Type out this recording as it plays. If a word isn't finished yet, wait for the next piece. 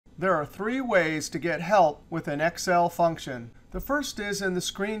There are three ways to get help with an Excel function. The first is in the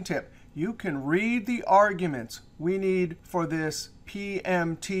screen tip. You can read the arguments we need for this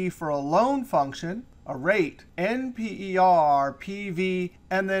PMT for a loan function, a rate, NPER, PV,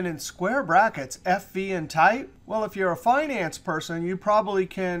 and then in square brackets, FV and type. Well, if you're a finance person, you probably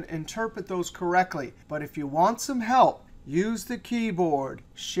can interpret those correctly. But if you want some help, use the keyboard,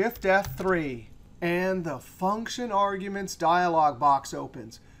 Shift F3, and the function arguments dialog box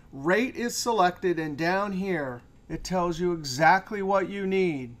opens. Rate is selected, and down here, it tells you exactly what you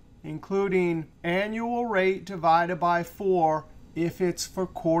need, including annual rate divided by 4 if it's for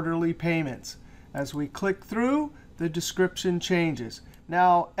quarterly payments. As we click through, the description changes.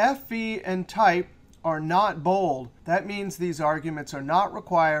 Now, FV and type are not bold. That means these arguments are not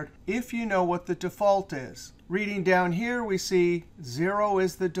required if you know what the default is. Reading down here, we see 0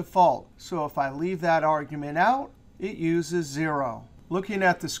 is the default. So if I leave that argument out, it uses 0. Looking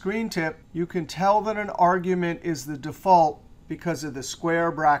at the screen tip, you can tell that an argument is the default because of the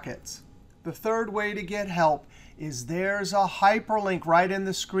square brackets. The third way to get help is there's a hyperlink right in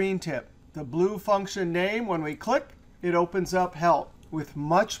the screen tip. The blue function name, when we click, it opens up help with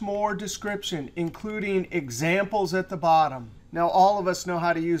much more description, including examples at the bottom. Now, all of us know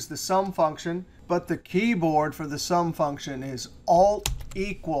how to use the sum function, but the keyboard for the sum function is Alt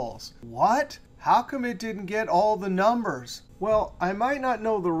equals. What? How come it didn't get all the numbers? Well, I might not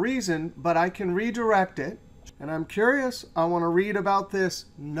know the reason, but I can redirect it. And I'm curious. I want to read about this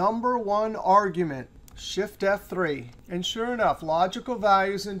number one argument. Shift F3. And sure enough, logical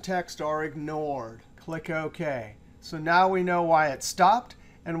values in text are ignored. Click OK. So now we know why it stopped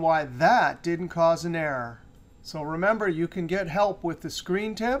and why that didn't cause an error. So remember, you can get help with the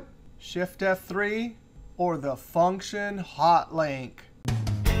screen tip, Shift F3, or the function hot link.